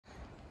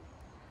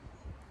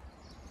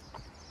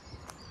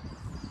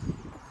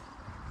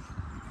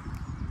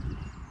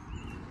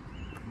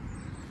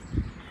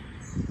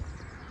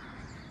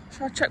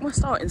Shall I check my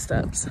starting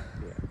steps?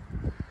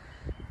 Yeah.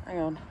 Hang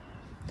on.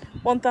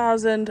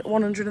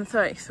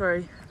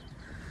 1,133.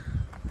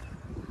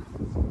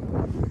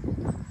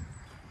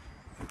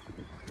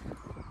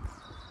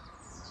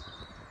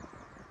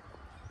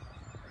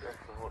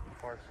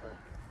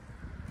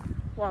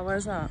 Why,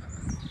 where's that?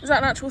 Is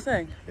that an actual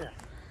thing? Yeah.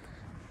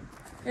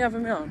 Are you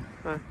having me on?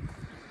 No.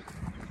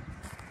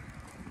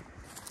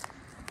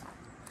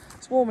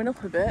 It's warming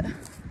up a bit.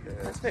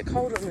 Yeah. It's a bit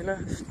cold on me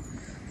left.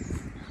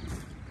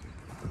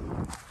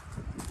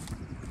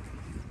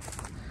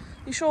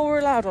 You sure we're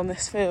allowed on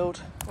this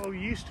field? Well, we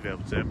used to be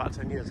able to. About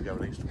 10 years ago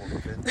when I used to walk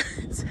up here.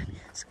 10 years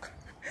ago.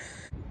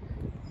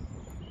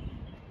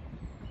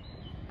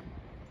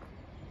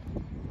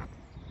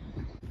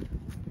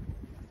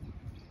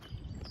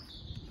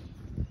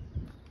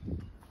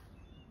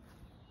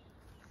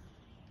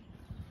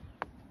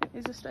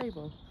 Is it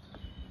stable?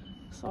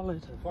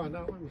 Solid. We'll find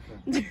out, won't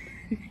we?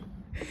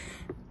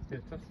 Yeah,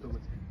 that's the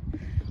one.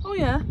 Oh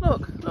yeah,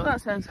 look that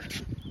says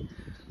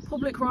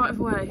public right of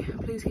way.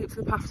 Please keep to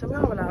the path. So we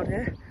are allowed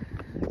here.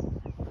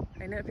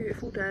 Ain't it a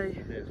beautiful day?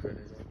 It is really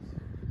nice.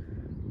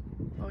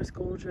 Oh, it's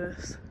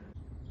gorgeous.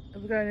 Are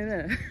we going in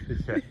there?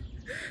 Yeah.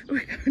 Are we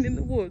going in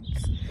the woods?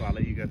 Well, I'll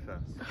let you go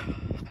first.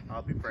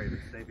 I'll be brave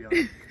and stay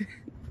behind.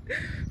 Do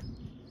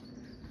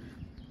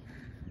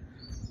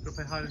you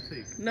play hide and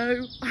seek?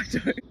 No, I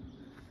don't.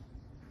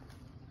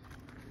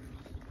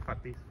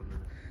 Quite peaceful,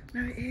 isn't it?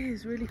 No, it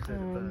is really So the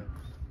calm. birds.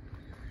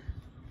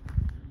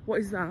 What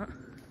is that?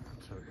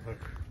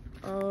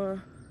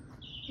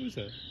 Who's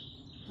it?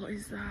 What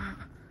is that?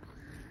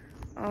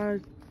 I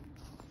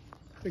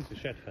think it's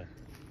a shed fair.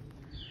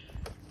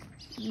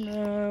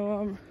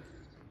 No,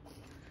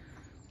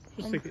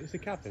 It's a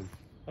cabin.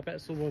 I bet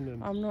someone.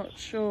 I'm not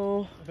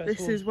sure. bet This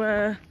someone- is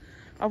where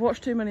I've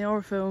watched too many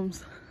horror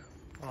films.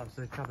 Oh, it's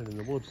a cabin in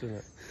the woods, isn't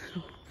it?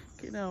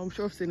 You know, I'm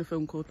sure I've seen a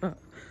film called that.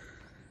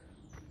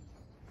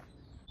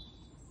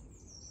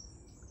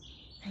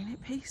 Ain't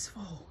it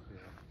peaceful? Yeah.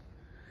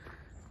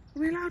 Are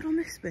we allowed on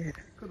this bit?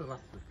 Could have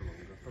lasted for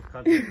longer. I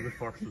can't believe the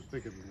forest was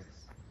bigger than this.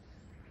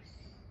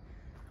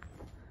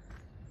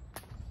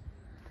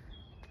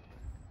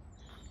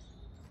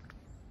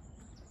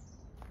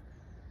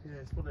 Yeah,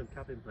 it's one of them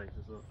cabin places,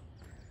 look.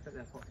 I think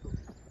they're popular.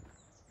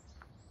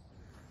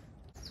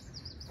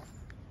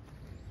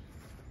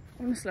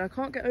 Honestly, I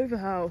can't get over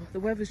how the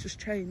weather's just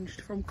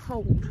changed from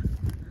cold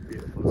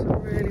Beautiful. to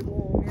really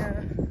warm,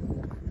 yeah.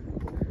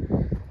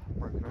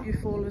 You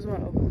fall as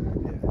well?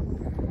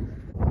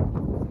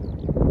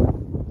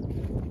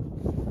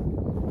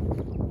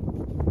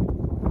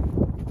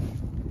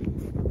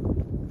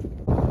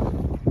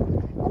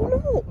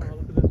 Oh look! Oh,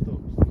 look at those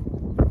dogs.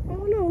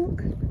 Oh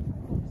look!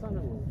 It's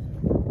animals.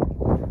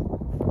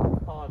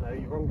 Oh no,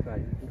 you're wrong, Faye.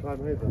 You can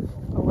climb over.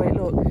 Oh wait,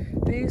 look.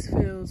 These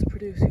fields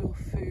produce your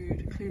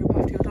food, clean up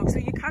after your dog. So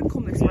you can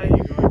come this way,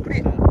 you go over but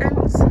it there.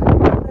 ends there.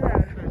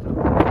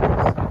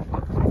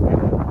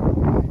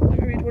 Let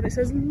me read what it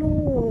says.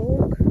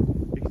 Look!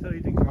 You can tell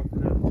you didn't come from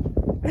the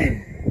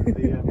countryside.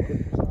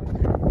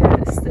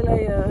 Yeah, it's still a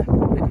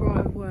public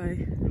right of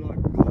way. You're like,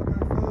 we can't go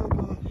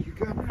further. You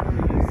can't go.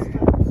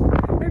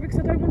 No, because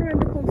I don't want to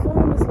end up on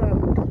farmer's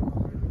land.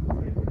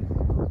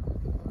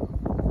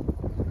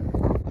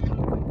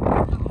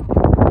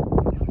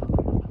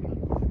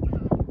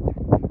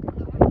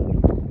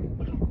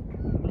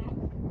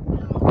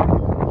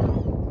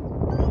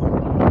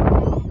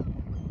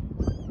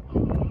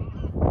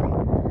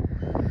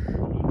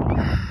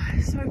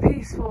 It's so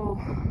peaceful.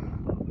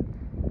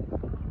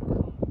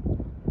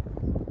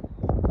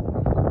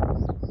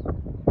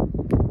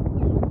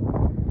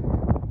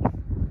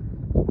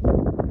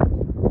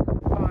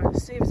 Right,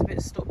 Steve's a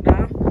bit stuck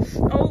now.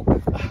 Oh,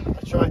 I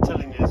tried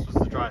telling you this was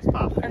the driest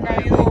path. and now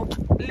you're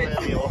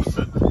Really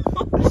awesome.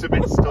 It's a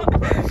bit stuck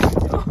there.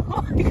 Oh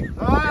my God.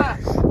 Ah!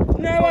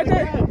 No, I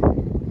don't.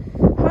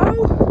 How?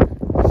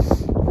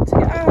 To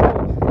get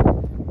out?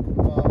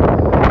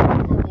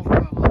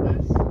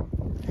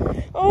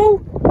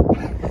 Oh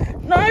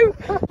no!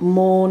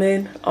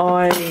 Morning.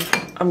 I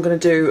am gonna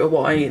do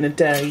what I eat in a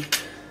day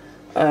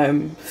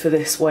for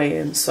this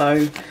weigh-in.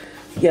 So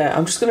yeah,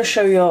 I'm just gonna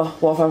show you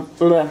what I'm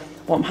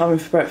having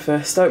for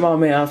breakfast. Don't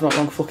mind me, I've not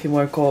long fucking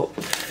woke up.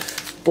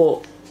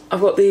 But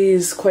I've got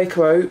these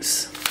Quaker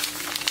oats,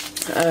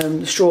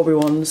 the strawberry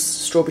ones,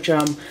 strawberry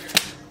jam.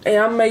 I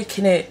am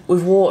making it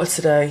with water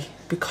today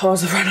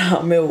because I've run out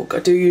of milk. I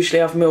do usually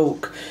have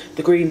milk,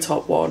 the green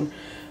top one,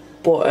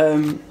 but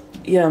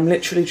yeah, I'm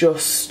literally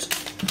just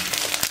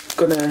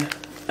gonna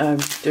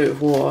do it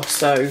with water.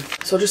 So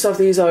I'll just have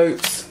these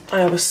oats.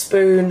 I have a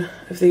spoon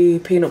of the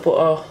peanut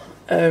butter,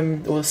 or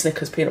the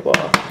Snickers peanut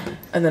butter,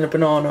 and then a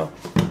banana,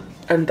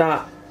 and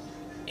that,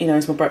 you know,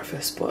 is my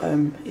breakfast. But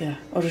yeah,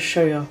 I'll just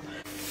show you.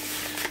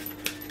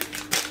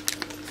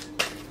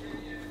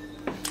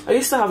 I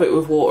used to have it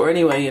with water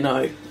anyway, you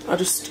know. I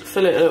just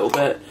fill it a little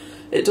bit.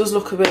 It does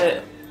look a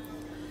bit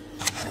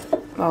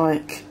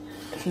like,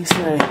 can you see?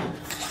 It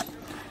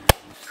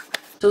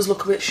does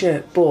look a bit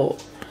shit,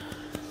 but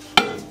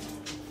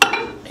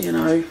you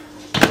know,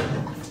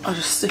 I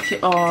just stick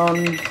it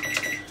on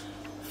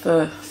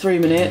for 3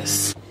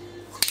 minutes.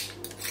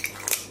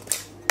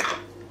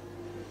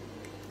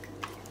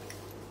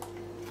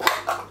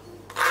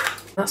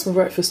 That's my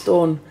breakfast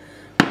done.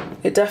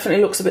 It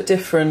definitely looks a bit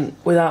different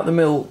without the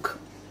milk.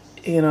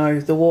 You know,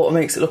 the water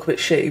makes it look a bit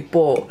shitty,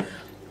 but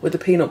with the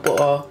peanut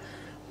butter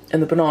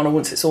and the banana,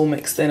 once it's all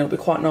mixed in, it'll be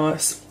quite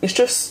nice. It's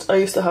just, I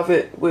used to have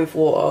it with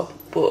water,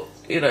 but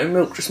you know,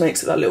 milk just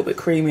makes it that little bit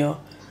creamier.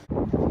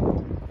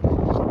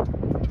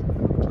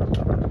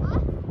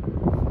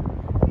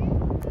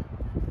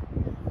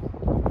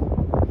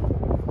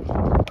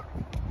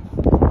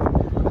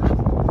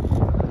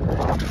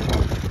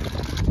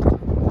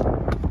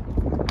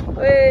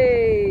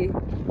 Hey!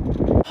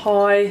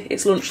 Hi,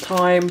 it's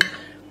lunchtime.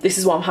 This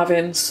is what I'm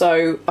having.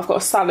 So I've got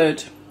a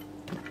salad,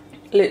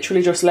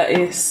 literally just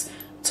lettuce,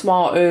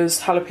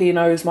 tomatoes,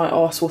 jalapenos, my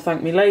arse will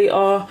thank me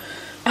later.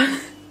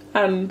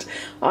 And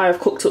I have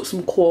cooked up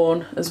some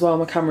corn as well.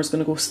 My camera's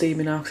gonna go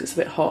steamy now because it's a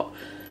bit hot.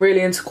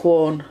 Really into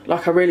corn,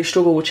 like I really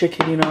struggle with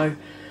chicken, you know.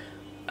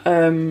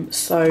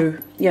 So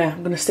yeah,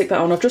 I'm gonna stick that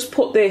on. I've just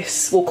put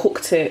this, well,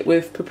 cooked it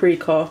with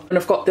paprika, and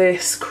I've got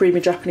this creamy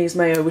Japanese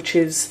mayo, which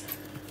is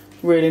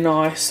really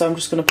nice. So I'm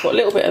just gonna put a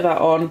little bit of that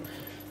on.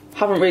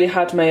 Haven't really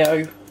had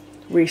mayo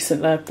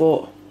recently,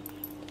 but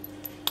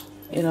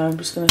you know, I'm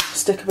just gonna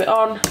stick a bit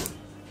on.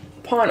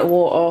 Pint of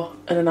water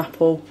and an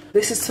apple.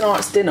 This is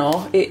tonight's dinner.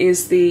 It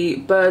is the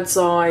bird's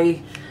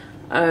eye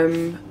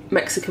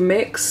Mexican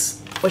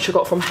mix, which I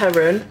got from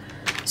Heron.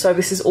 So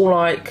this is all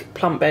like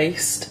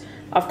plant-based.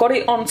 I've got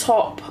it on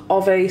top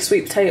of a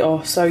sweet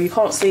potato, so you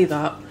can't see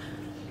that.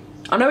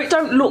 I know it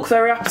don't look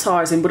very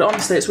appetizing, but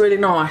honestly it's really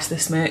nice,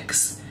 this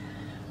mix.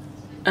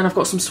 And I've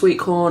got some sweet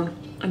corn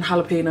and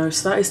jalapenos.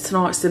 So that is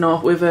tonight's dinner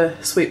with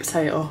a sweet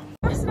potato.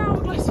 That's an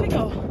hourglass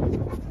figure.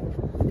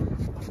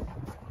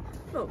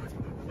 Look,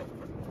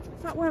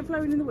 if that weren't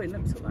blowing in the wind,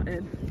 let me put that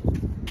in.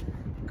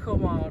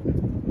 Come on.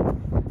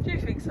 Do you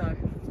think so?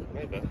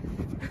 Maybe.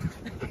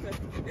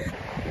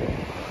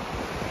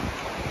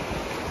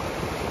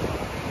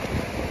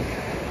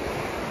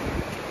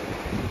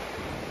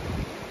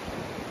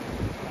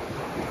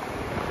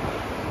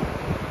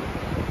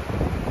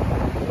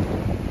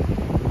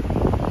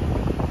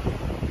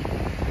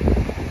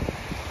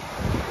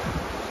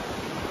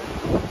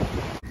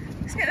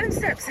 Let's get them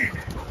steps in.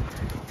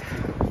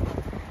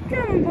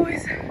 Come on,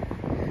 boys.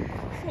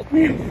 Fuck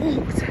me,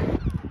 I'm fucked.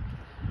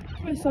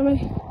 Hi, Sammy.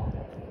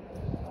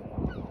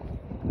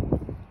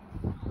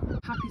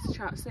 Happy to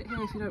chat. Sit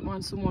here if you don't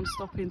mind someone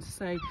stopping to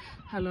say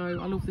hello.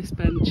 I love this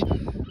bench.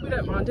 We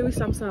don't mind, do we,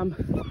 Sam Sam?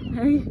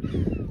 Hey?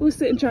 We'll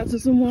sit and chat to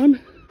someone.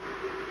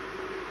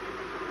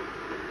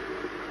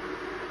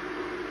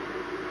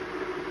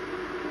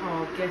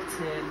 Oh, get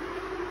in.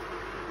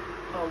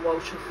 Oh, well,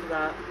 chuffed for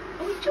that.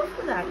 Oh, you chuffed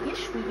for that?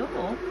 Yes, we will.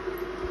 Oh.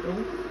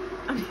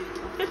 Hello.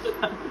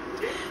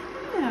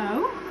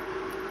 Hello.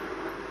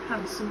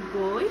 Handsome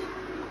boy.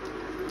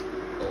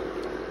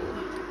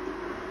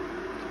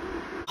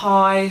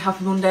 Hi,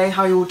 happy Monday.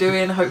 How are you all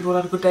doing? I hope you all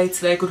had a good day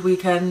today, good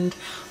weekend.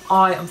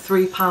 I am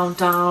 £3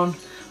 down.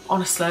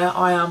 Honestly,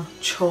 I am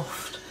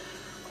chuffed.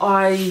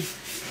 I'm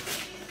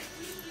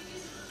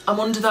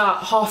under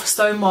that half a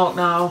stone mark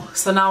now,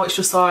 so now it's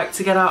just like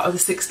to get out of the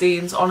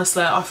 16s.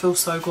 Honestly, I feel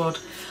so good.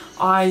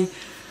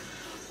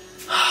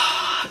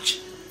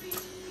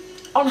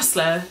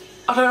 Honestly, I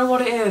don't know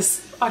what it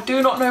is. I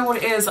do not know what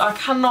it is. I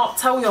cannot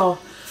tell you.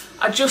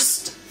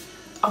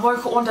 I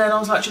woke up one day and I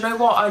was like, do you know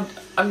what?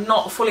 I'm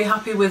not fully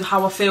happy with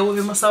how I feel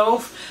within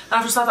myself. And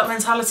I've just had that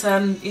mentality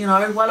and, you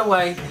know, well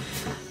away.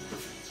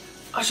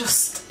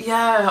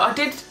 Yeah, I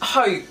did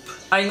hope,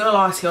 I ain't gonna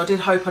lie to you, I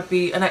did hope I'd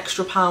be an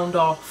extra pound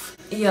off.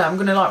 Yeah, I'm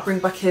gonna like bring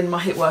back in my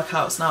HIIT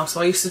workouts now.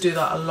 So I used to do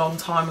that a long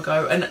time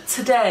ago. And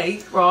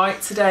today,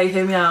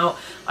 hear me out,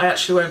 I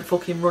actually went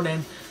fucking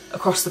running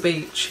across the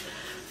beach.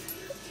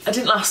 I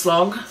didn't last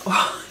long.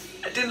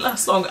 It didn't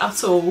last long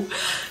at all.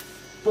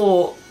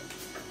 But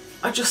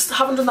I just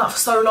haven't done that for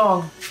so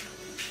long.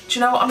 Do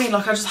you know what I mean?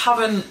 Like, I just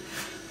haven't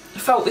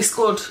felt this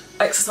good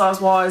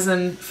exercise-wise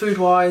and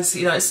food-wise.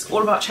 You know, it's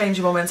all about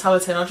changing my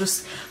mentality, and I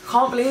just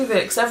can't believe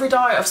it. Because every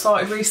diet I've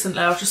started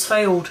recently, I've just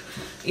failed.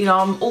 You know,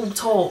 I'm all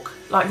talk.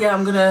 Like, yeah,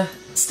 I'm going to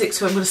stick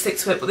to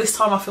it, but this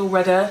time I feel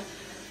ready.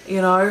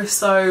 You know,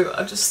 so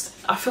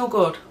I feel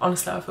good.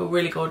 Honestly, I feel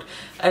really good.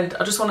 And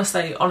I just want to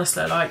say,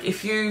 honestly, like,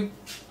 if you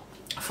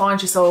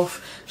find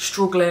yourself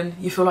struggling,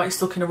 you feel like you're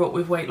stuck in a rut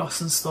with weight loss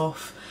and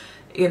stuff,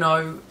 you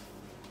know,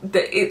 can't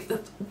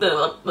get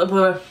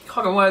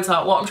words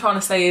out. What I'm trying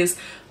to say is,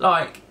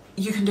 like,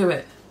 you can do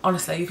it.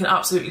 Honestly, you can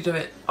absolutely do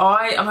it.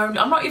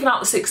 I'm not even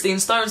out the 16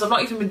 stones. I've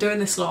not even been doing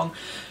this long,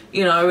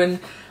 you know, and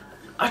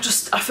I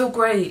feel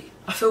great.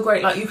 I feel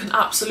great. Like, you can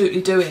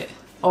absolutely do it.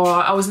 All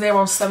right, I was near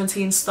on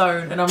 17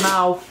 stone, and I'm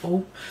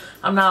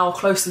now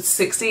closer to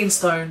 16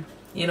 stone.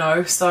 You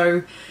know,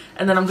 so.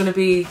 And then I'm going to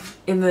be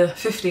in the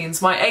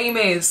 15s. My aim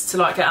is to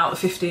like get out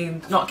the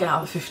 15s, not get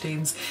out the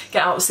 15s,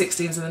 get out the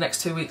 16s in the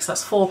next 2 weeks.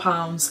 That's £4.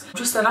 I'm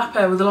just dead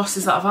happy with the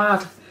losses that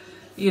I've had.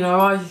 You know,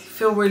 I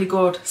feel really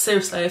good.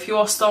 Seriously, if you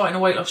are starting a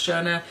weight loss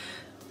journey,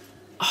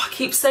 I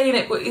keep saying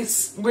it, but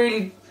it's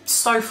really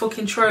so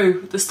fucking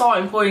true. The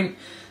starting point,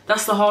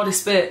 that's the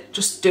hardest bit,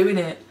 just doing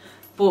it.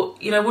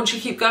 But, you know, once you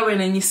keep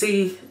going and you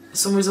see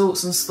some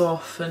results and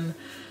stuff, and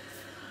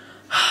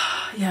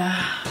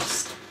yeah,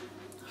 just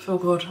feel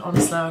good,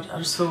 honestly. I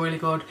just feel really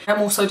good.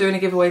 I'm also doing a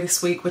giveaway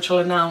this week, which I'll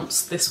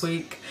announce this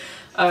week.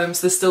 So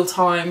there's still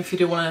time if you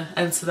do want to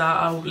enter that.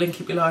 I'll link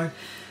it below.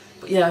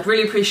 But yeah, I'd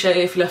really appreciate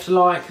it if you left a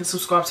like and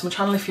subscribe to my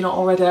channel if you're not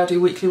already. I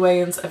do weekly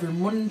weigh-ins every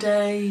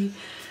Monday.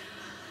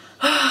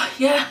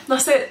 Yeah,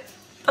 that's it.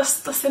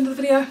 That's the end of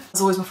the video.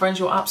 As always, my friends,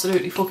 you're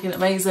absolutely fucking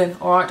amazing.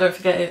 Alright, don't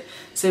forget it.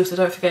 Seriously,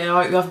 don't forget it.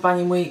 I hope you have a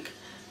banging week.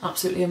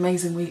 Absolutely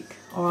amazing week.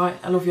 Alright,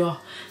 I love you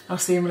all. I'll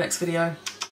see you in my next video.